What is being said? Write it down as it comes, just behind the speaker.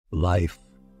Life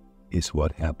is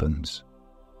what happens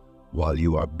while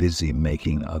you are busy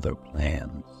making other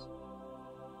plans.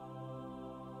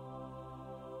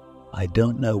 I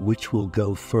don't know which will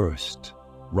go first,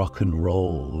 rock and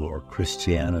roll or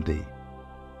Christianity.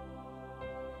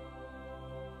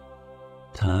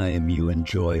 Time you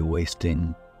enjoy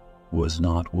wasting was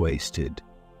not wasted.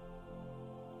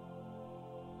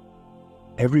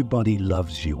 Everybody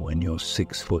loves you when you're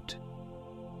 6 foot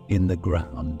in the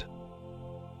ground.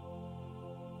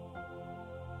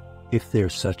 If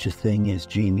there's such a thing as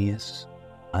genius,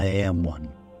 I am one.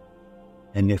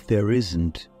 And if there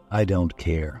isn't, I don't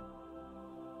care.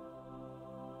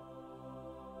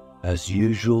 As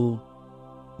usual,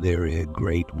 there is a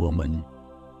great woman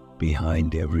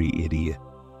behind every idiot.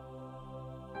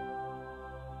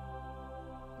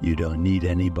 You don't need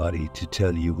anybody to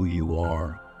tell you who you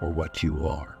are or what you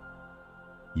are.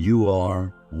 You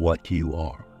are what you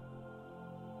are.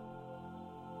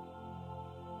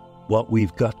 What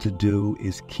we've got to do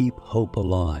is keep hope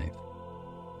alive,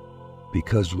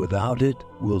 because without it,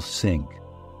 we'll sink.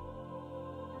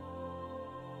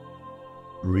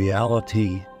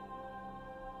 Reality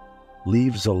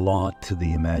leaves a lot to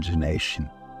the imagination.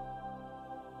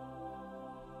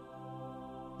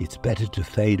 It's better to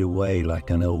fade away like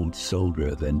an old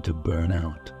soldier than to burn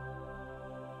out.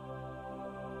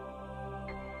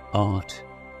 Art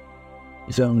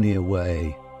is only a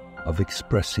way of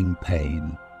expressing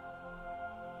pain.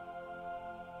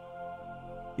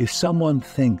 If someone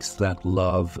thinks that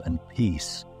love and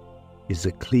peace is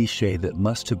a cliche that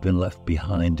must have been left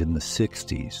behind in the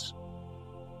 60s,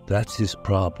 that's his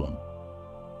problem.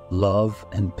 Love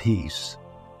and peace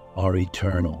are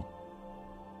eternal.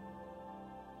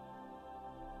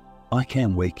 I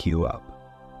can't wake you up.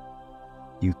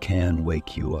 You can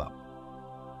wake you up.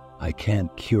 I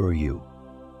can't cure you.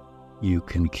 You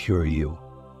can cure you.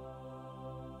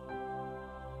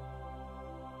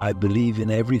 I believe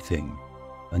in everything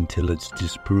until it's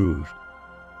disproved.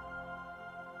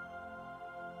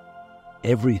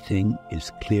 Everything is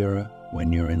clearer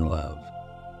when you're in love.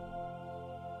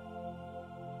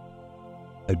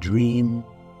 A dream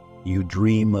you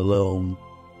dream alone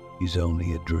is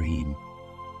only a dream.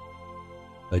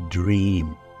 A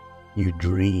dream you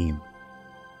dream.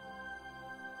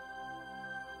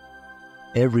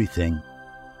 Everything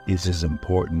is as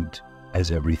important as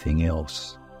everything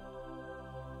else.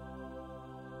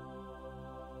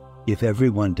 If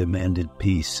everyone demanded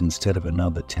peace instead of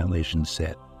another television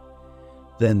set,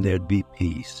 then there'd be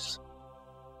peace.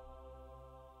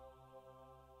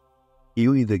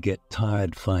 You either get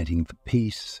tired fighting for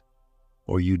peace,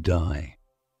 or you die.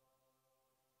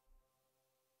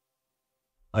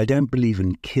 I don't believe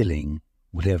in killing,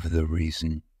 whatever the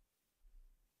reason.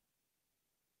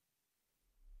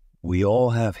 We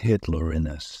all have Hitler in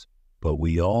us, but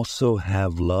we also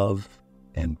have love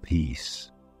and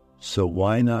peace. So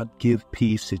why not give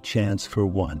peace a chance for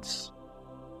once?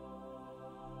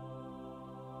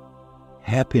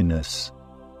 Happiness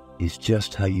is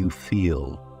just how you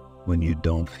feel when you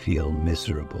don't feel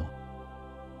miserable.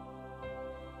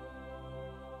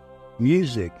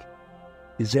 Music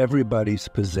is everybody's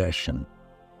possession.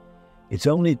 It's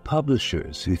only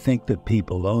publishers who think that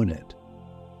people own it.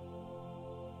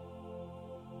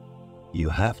 You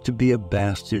have to be a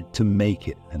bastard to make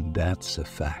it, and that's a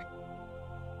fact.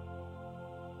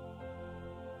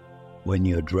 When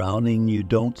you're drowning, you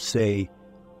don't say,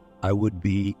 I would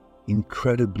be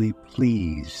incredibly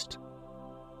pleased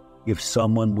if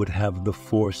someone would have the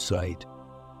foresight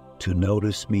to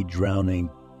notice me drowning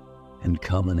and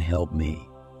come and help me.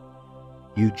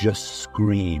 You just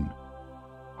scream.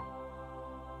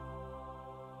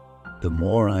 The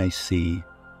more I see,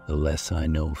 the less I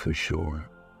know for sure.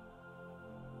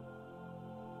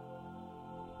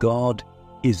 God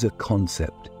is a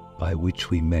concept by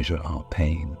which we measure our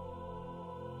pain.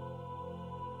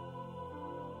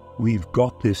 We've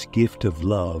got this gift of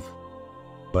love,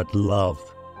 but love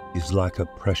is like a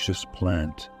precious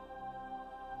plant.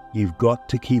 You've got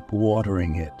to keep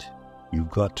watering it.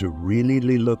 You've got to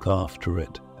really look after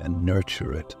it and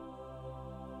nurture it.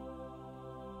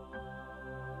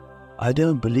 I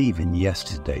don't believe in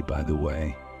yesterday, by the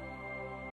way.